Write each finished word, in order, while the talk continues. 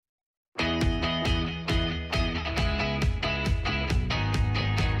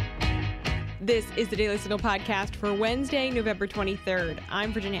This is the Daily Signal podcast for Wednesday, November 23rd.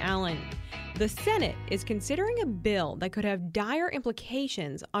 I'm Virginia Allen. The Senate is considering a bill that could have dire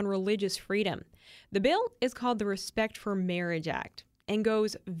implications on religious freedom. The bill is called the Respect for Marriage Act and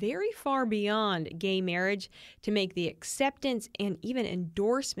goes very far beyond gay marriage to make the acceptance and even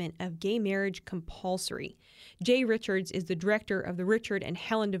endorsement of gay marriage compulsory. Jay Richards is the director of the Richard and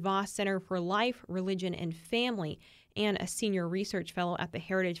Helen DeVos Center for Life, Religion, and Family, and a senior research fellow at the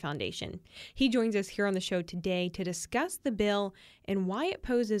Heritage Foundation. He joins us here on the show today to discuss the bill and why it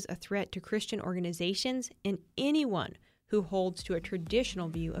poses a threat to Christian organizations and anyone who holds to a traditional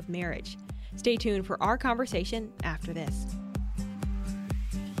view of marriage. Stay tuned for our conversation after this.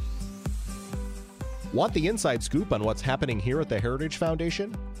 Want the inside scoop on what's happening here at the Heritage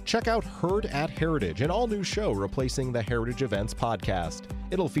Foundation? Check out Heard at Heritage, an all-new show replacing the Heritage Events podcast.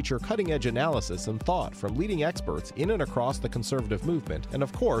 It'll feature cutting-edge analysis and thought from leading experts in and across the conservative movement, and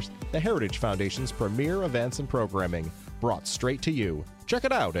of course, the Heritage Foundation's premier events and programming, brought straight to you. Check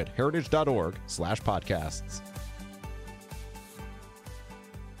it out at heritage.org/podcasts.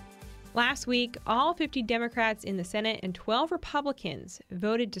 Last week, all 50 Democrats in the Senate and 12 Republicans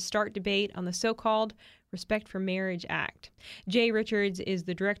voted to start debate on the so-called Respect for Marriage Act. Jay Richards is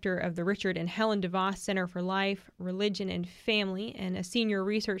the director of the Richard and Helen DeVos Center for Life, Religion, and Family, and a senior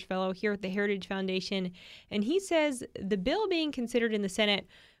research fellow here at the Heritage Foundation. And he says the bill being considered in the Senate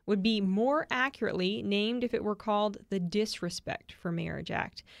would be more accurately named if it were called the Disrespect for Marriage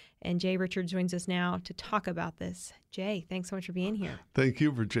Act. And Jay Richards joins us now to talk about this. Jay, thanks so much for being here. Thank you,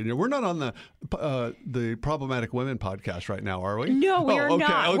 Virginia. We're not on the Problematic Women podcast right now, are we? No, we are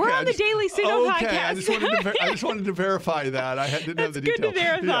not. Okay. We're on the Daily Signal podcast. I just wanted to verify that. I didn't have the details. Good to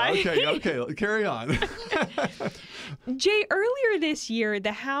verify. Yeah, okay. Carry on. Jay, earlier this year,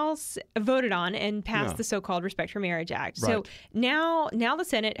 the House voted on and passed the so-called Respect for Marriage Act. Right. So now the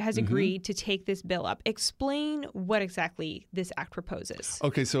Senate has agreed to take this bill up. Explain what exactly this act proposes.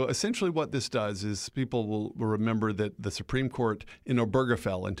 Okay, so essentially what this does is people will remember that the Supreme Court in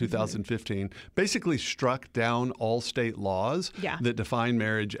Obergefell in 2015 basically struck down all state laws that define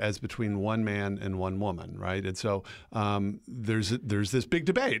marriage as between one man and one woman, right? And so there's this big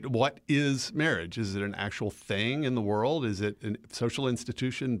debate. What is marriage? Is it an actual thing in the world? Is it a social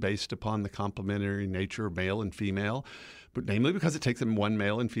institution based upon the complementary nature of male and female? But namely because it takes them one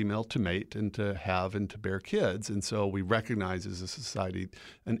male and female to mate and to have and to bear kids. And so we recognize as a society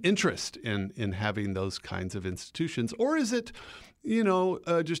an interest in having those kinds of institutions. Or is it,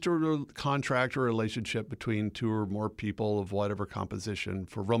 just a contract or relationship between two or more people of whatever composition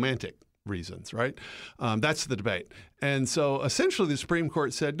for romantic reasons, right? That's the debate. And so essentially the Supreme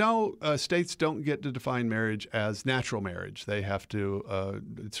Court said, no, states don't get to define marriage as natural marriage. They have to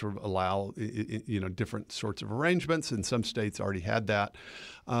sort of allow, different sorts of arrangements, and some states already had that.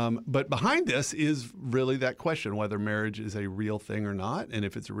 But behind this is really that question, whether marriage is a real thing or not. And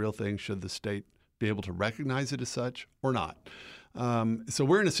if it's a real thing, should the state be able to recognize it as such or not? So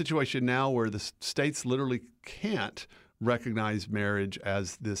we're in a situation now where the states literally can't recognize marriage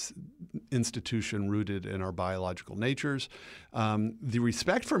as this institution rooted in our biological natures. The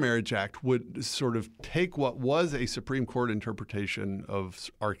Respect for Marriage Act would sort of take what was a Supreme Court interpretation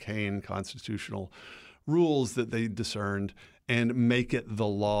of arcane constitutional rules that they discerned and make it the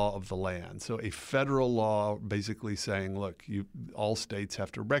law of the land. So a federal law basically saying, look, all states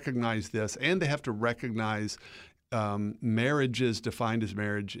have to recognize this, and they have to recognize marriages defined as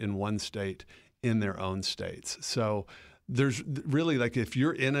marriage in one state in their own states. So there's really, like, if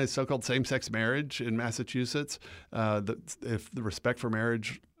you're in a so-called same-sex marriage in Massachusetts, if the Respect for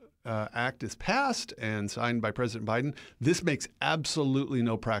Marriage Act is passed and signed by President Biden, this makes absolutely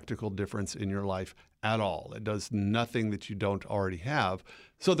no practical difference in your life at all. It does nothing that you don't already have.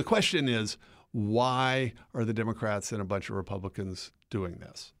 So the question is, why are the Democrats and a bunch of Republicans doing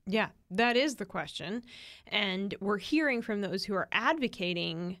this? Yeah, that is the question. And we're hearing from those who are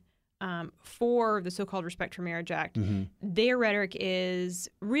advocating for the so-called Respect for Marriage Act. Their rhetoric is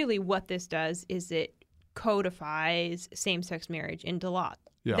really what this does is it codifies same-sex marriage into law.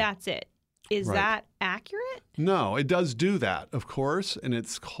 Yeah. That's it. Is that accurate? No, it does do that, of course, and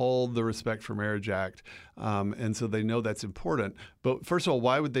it's called the Respect for Marriage Act, and so they know that's important. But first of all,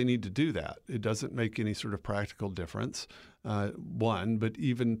 why would they need to do that? It doesn't make any sort of practical difference, one, but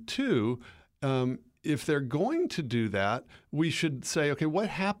even two, if they're going to do that, we should say, okay, what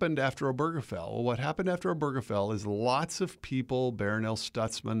happened after Obergefell? Well, what happened after Obergefell is lots of people, Barronelle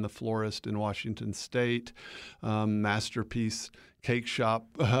Stutzman, the florist in Washington State, Masterpiece cake shop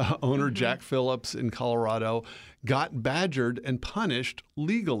owner Jack Phillips in Colorado got badgered and punished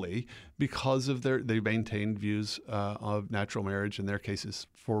legally because of they maintained views of natural marriage in their cases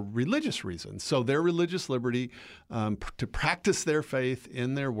for religious reasons. So their religious liberty to practice their faith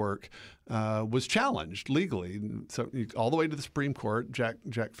in their work was challenged legally. So all the way to the Supreme Court,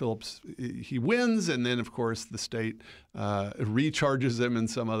 Jack Phillips, he wins, and then of course the state recharges him in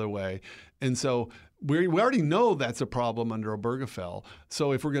some other way. And so we already know that's a problem under Obergefell.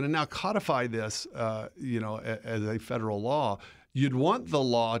 So if we're going to now codify this, as a federal law, you'd want the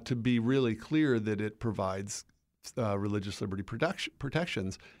law to be really clear that it provides religious liberty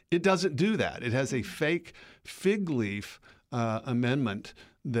protections. It doesn't do that. It has a fake fig leaf amendment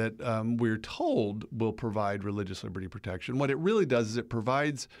that we're told will provide religious liberty protection. What it really does is it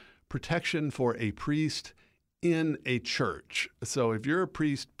provides protection for a priest in a church. So if you're a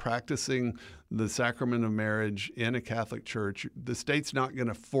priest practicing the sacrament of marriage in a Catholic church, the state's not going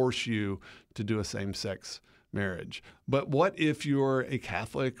to force you to do a same-sex marriage. But what if you're a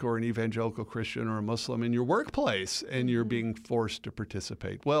Catholic or an evangelical Christian or a Muslim in your workplace and you're being forced to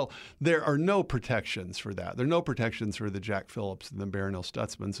participate? Well, there are no protections for that. There are no protections for the Jack Phillips and the Barronelle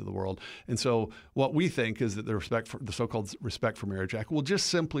Stutzmans of the world. And so what we think is that the so-called Respect for Marriage Act will just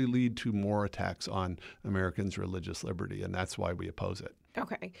simply lead to more attacks on Americans' religious liberty, and that's why we oppose it.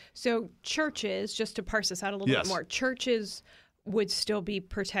 Okay. So churches, just to parse this out a little bit more, churches would still be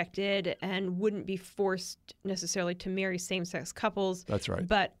protected and wouldn't be forced necessarily to marry same-sex couples. That's right.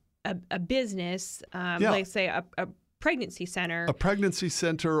 But a business, like say a pregnancy center. A pregnancy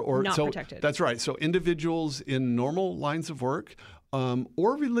center or not protected. That's right. So individuals in normal lines of work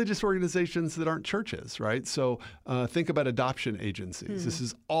or religious organizations that aren't churches, right? So think about adoption agencies. This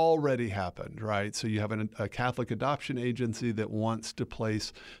has already happened, right? So you have a Catholic adoption agency that wants to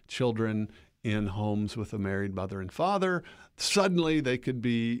place children in homes with a married mother and father. Suddenly they could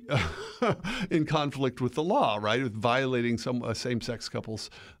be in conflict with the law, right? With violating some same-sex couples'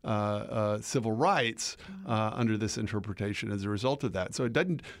 civil rights under this interpretation as a result of that. So it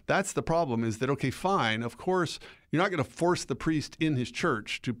doesn't. That's the problem. Is that okay? Fine. Of course, you're not going to force the priest in his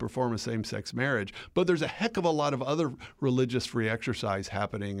church to perform a same-sex marriage, but there's a heck of a lot of other religious free exercise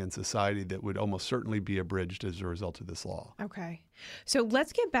happening in society that would almost certainly be abridged as a result of this law. Okay. So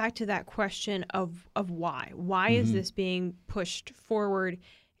let's get back to that question of why. Why is this being pushed forward?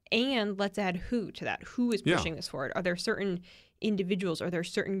 And let's add who to that. Who is pushing this forward? Are there certain individuals? Are there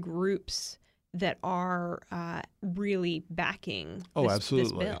certain groups that are really backing this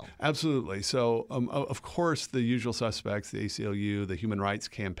bill? Absolutely. So, of course, the usual suspects, the ACLU, the Human Rights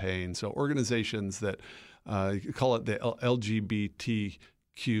Campaign, so organizations that call it the LGBTQ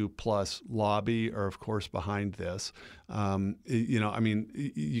plus lobby are, of course, behind this.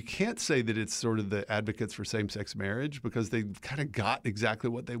 You can't say that it's sort of the advocates for same-sex marriage because they kind of got exactly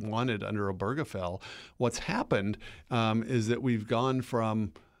what they wanted under Obergefell. What's happened is that we've gone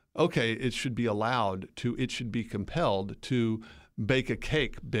from okay, it should be allowed to it should be compelled to bake a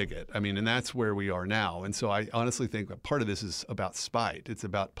cake bigot. And that's where we are now. And so I honestly think that part of this is about spite. It's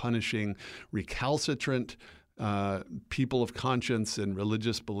about punishing recalcitrant people of conscience and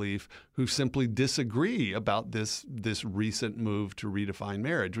religious belief who simply disagree about this recent move to redefine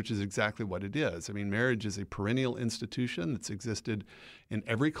marriage, which is exactly what it is. Marriage is a perennial institution that's existed in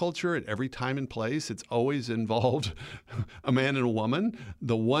every culture at every time and place. It's always involved a man and a woman.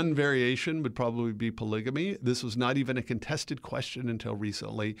 The one variation would probably be polygamy. This was not even a contested question until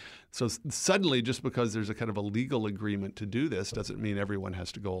recently. So suddenly, just because there's a kind of a legal agreement to do this doesn't mean everyone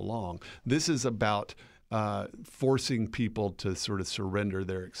has to go along. This is about forcing people to sort of surrender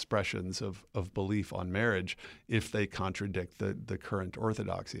their expressions of belief on marriage if they contradict the current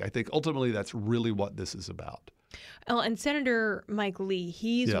orthodoxy. I think ultimately that's really what this is about. And Senator Mike Lee,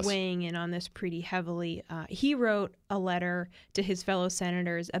 he's weighing in on this pretty heavily. He wrote a letter to his fellow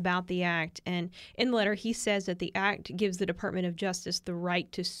senators about the act. And in the letter, he says that the act gives the Department of Justice the right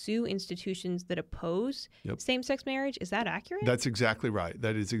to sue institutions that oppose same-sex marriage. Is that accurate? That's exactly right.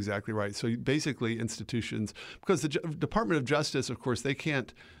 That is exactly right. So basically institutions, because the Department of Justice, of course, they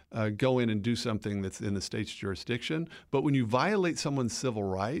can't go in and do something that's in the state's jurisdiction. But when you violate someone's civil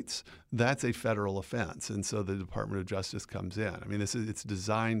rights, that's a federal offense. And so the Department of Justice comes in. It's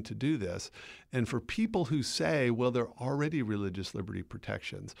designed to do this. And for people who say, well, there are already religious liberty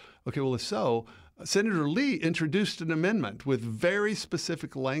protections. Okay, well, if so, Senator Lee introduced an amendment with very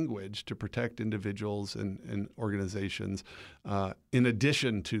specific language to protect individuals and organizations in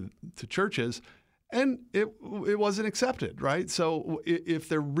addition to churches. And it wasn't accepted, right? So if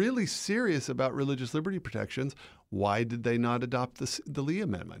they're really serious about religious liberty protections, why did they not adopt the Lee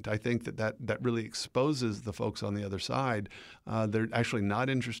Amendment? I think that really exposes the folks on the other side. They're actually not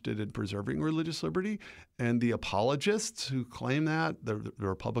interested in preserving religious liberty. And the apologists who claim that, the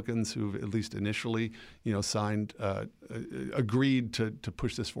Republicans who at least initially, signed, agreed to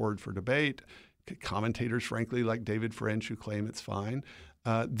push this forward for debate, commentators, frankly, like David French, who claim it's fine.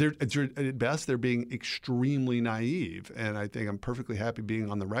 At best, they're being extremely naive. And I think I'm perfectly happy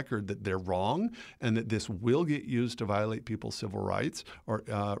being on the record that they're wrong and that this will get used to violate people's civil rights or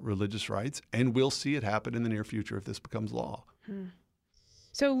religious rights. And we'll see it happen in the near future if this becomes law.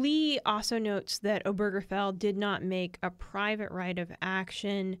 So Lee also notes that Obergefell did not make a private right of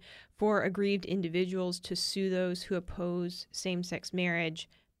action for aggrieved individuals to sue those who oppose same-sex marriage.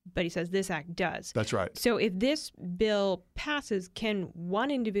 But he says this act does. That's right. So if this bill passes, can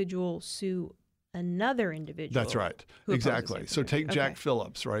one individual sue another individual? That's right. Exactly. So take Jack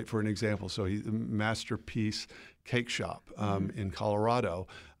Phillips, right, for an example. So he's a Masterpiece Cake Shop in Colorado.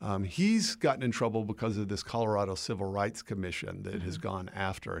 He's gotten in trouble because of this Colorado Civil Rights Commission that has gone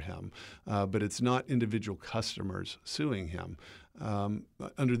after him. But it's not individual customers suing him.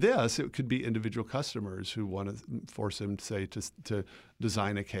 Under this, it could be individual customers who want to force him, say, to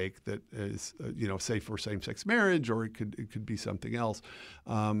design a cake that is, safe for same-sex marriage, or it could be something else.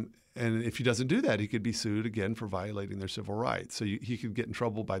 And if he doesn't do that, he could be sued again for violating their civil rights. So he could get in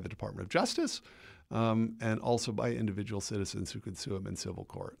trouble by the Department of Justice and also by individual citizens who could sue him in civil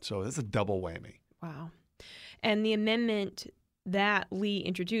court. So that's a double whammy. Wow. And the amendment that Lee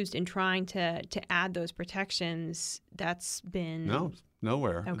introduced in trying to add those protections, that's been...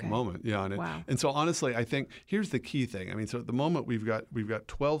 Nowhere at the moment. Yeah. And so honestly, I think here's the key thing. I mean, so at the moment we've got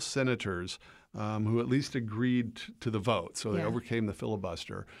 12 senators who at least agreed to the vote. So they overcame the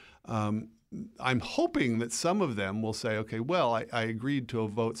filibuster. I'm hoping that some of them will say, okay, well, I agreed to a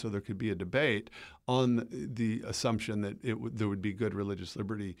vote so there could be a debate on the assumption that there would be good religious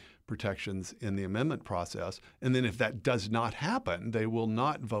liberty protections in the amendment process. And then if that does not happen, they will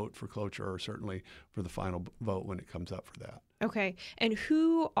not vote for cloture or certainly for the final vote when it comes up for that. Okay. And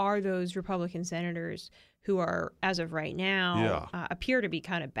who are those Republican senators who are, as of right now, appear to be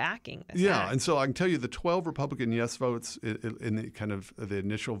kind of backing this act? And so I can tell you the 12 Republican yes votes in the kind of the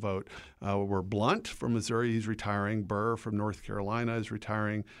initial vote were Blunt from Missouri, he's retiring, Burr from North Carolina is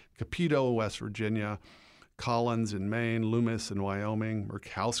retiring, Capito, West Virginia, Collins in Maine, Loomis in Wyoming,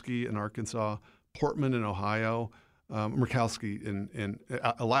 Murkowski in Arkansas, Portman in Ohio, Murkowski in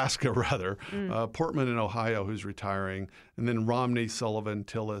Alaska, rather, Portman in Ohio, who's retiring, and then Romney, Sullivan,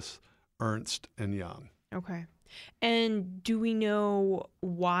 Tillis, Ernst, and Young. Okay. And do we know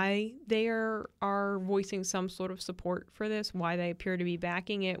why they are voicing some sort of support for this, why they appear to be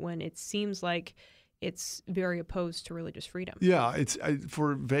backing it when it seems like it's very opposed to religious freedom? Yeah, it's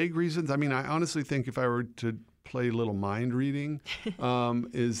for vague reasons. I mean, I honestly think if I were to play a little mind reading,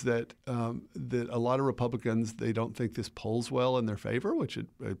 is that a lot of Republicans, they don't think this polls well in their favor, which it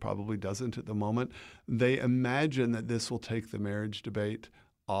probably doesn't at the moment. They imagine that this will take the marriage debate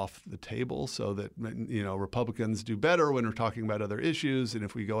off the table so that, Republicans do better when we're talking about other issues. And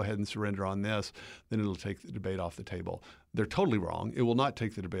if we go ahead and surrender on this, then it'll take the debate off the table. They're totally wrong. It will not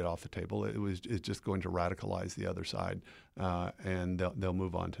take the debate off the table. It's just going to radicalize the other side, and they'll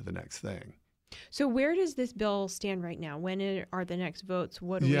move on to the next thing. So where does this bill stand right now? When are the next votes?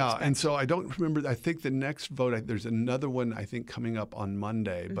 What do we expect? And so I don't remember. I think the next vote, there's another one, I think, coming up on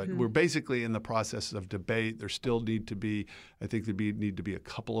Monday. But we're basically in the process of debate. There still need to be a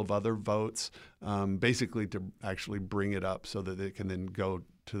couple of other votes, basically to actually bring it up so that it can then go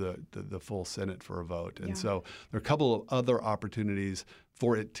to the full Senate for a vote. And so there are a couple of other opportunities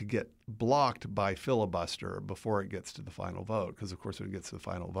for it to get blocked by filibuster before it gets to the final vote. Because, of course, when it gets to the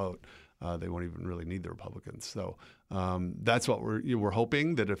final vote, they won't even really need the Republicans. So that's what we're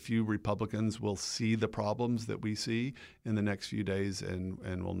hoping, that a few Republicans will see the problems that we see in the next few days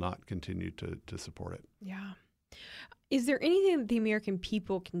and will not continue to support it. Yeah. Is there anything that the American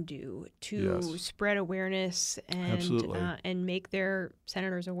people can do to spread awareness and make their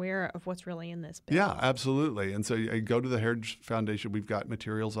senators aware of what's really in this bill? Yeah, absolutely. And so you go to the Heritage Foundation. We've got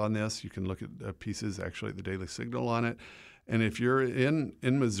materials on this. You can look at pieces actually at the Daily Signal on it. And if you're in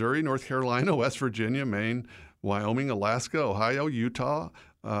Missouri, North Carolina, West Virginia, Maine, Wyoming, Alaska, Ohio, Utah,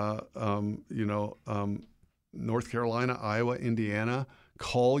 North Carolina, Iowa, Indiana,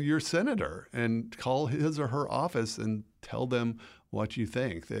 call your senator and call his or her office and tell them what you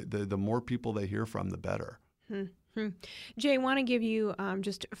think. The more people they hear from, the better. Jay, I want to give you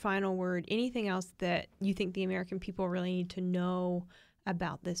just a final word. Anything else that you think the American people really need to know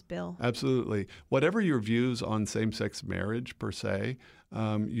about this bill. Absolutely. Whatever your views on same-sex marriage per se,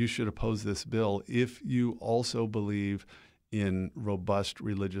 you should oppose this bill if you also believe in robust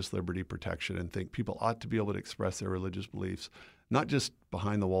religious liberty protection and think people ought to be able to express their religious beliefs, not just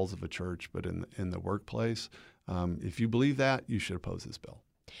behind the walls of a church, but in the workplace. If you believe that, you should oppose this bill.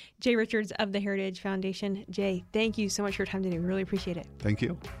 Jay Richards of the Heritage Foundation. Jay, thank you so much for your time today. We really appreciate it. Thank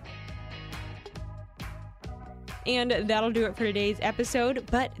you. And that'll do it for today's episode,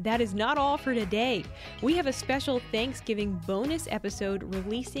 but that is not all for today. We have a special Thanksgiving bonus episode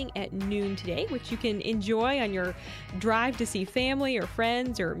releasing at noon today, which you can enjoy on your drive to see family or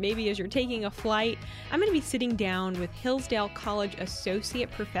friends, or maybe as you're taking a flight. I'm going to be sitting down with Hillsdale College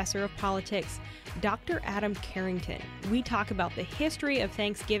Associate Professor of Politics, Dr. Adam Carrington. We talk about the history of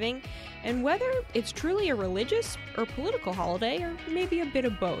Thanksgiving and whether it's truly a religious or political holiday, or maybe a bit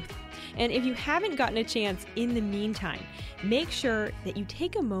of both. And if you haven't gotten a chance in the meantime, make sure that you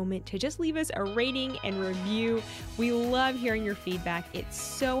take a moment to just leave us a rating and review. We love hearing your feedback. It's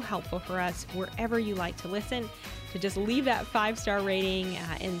so helpful for us wherever you like to listen. To just leave that 5-star rating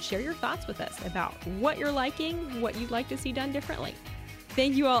and share your thoughts with us about what you're liking, what you'd like to see done differently.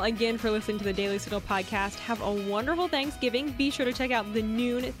 Thank you all again for listening to the Daily Signal podcast. Have a wonderful Thanksgiving. Be sure to check out the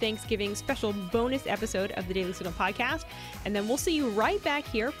noon Thanksgiving special bonus episode of the Daily Signal podcast. And then we'll see you right back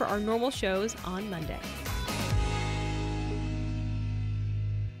here for our normal shows on Monday.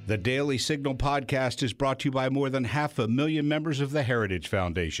 The Daily Signal podcast is brought to you by more than 500,000 members of the Heritage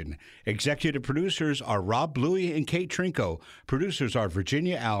Foundation. Executive producers are Rob Bluey and Kate Trinko. Producers are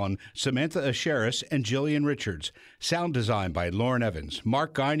Virginia Allen, Samantha Asheris, and Jillian Richards. Sound design by Lauren Evans,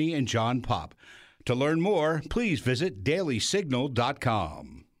 Mark Guiney, and John Pop. To learn more, please visit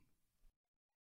dailysignal.com.